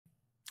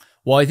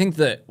Well, I think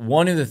that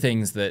one of the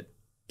things that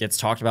gets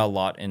talked about a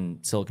lot in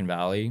Silicon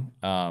Valley,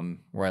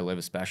 where I live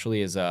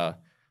especially, is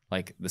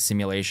like the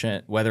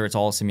simulation, whether it's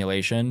all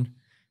simulation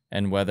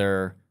and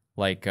whether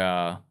like,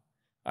 do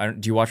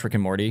you watch Rick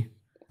and Morty?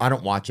 I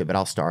don't watch it, but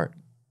I'll start.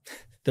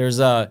 There's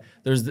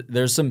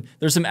some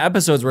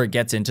episodes where it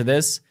gets into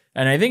this,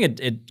 and I think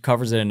it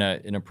covers it in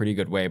a pretty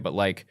good way. But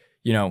like,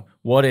 you know,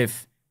 what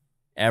if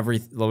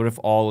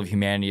all of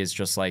humanity is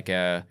just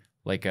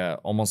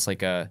almost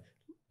like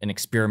an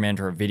experiment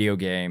or a video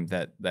game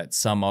that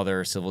some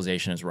other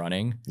civilization is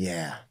running?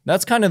 Yeah,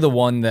 that's kind of the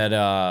one that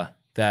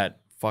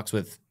fucks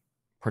with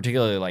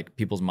particularly like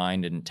people's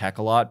mind in tech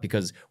a lot,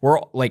 because we're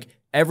like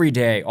every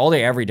day,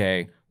 every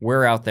day,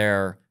 we're out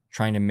there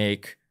trying to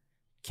make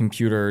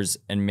computers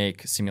and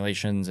make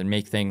simulations and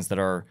make things that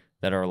are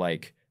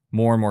like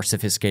more and more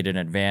sophisticated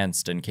and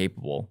advanced and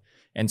capable.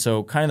 And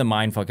so kind of the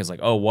mind fuck is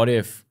like, oh, what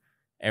if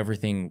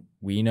everything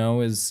we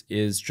know is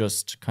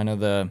just kind of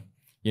the,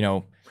 you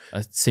know,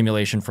 a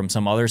simulation from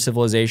some other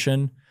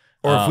civilization?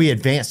 Or if we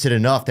advanced it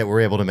enough that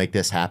we're able to make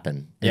this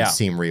happen and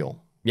seem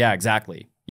real. Yeah, exactly.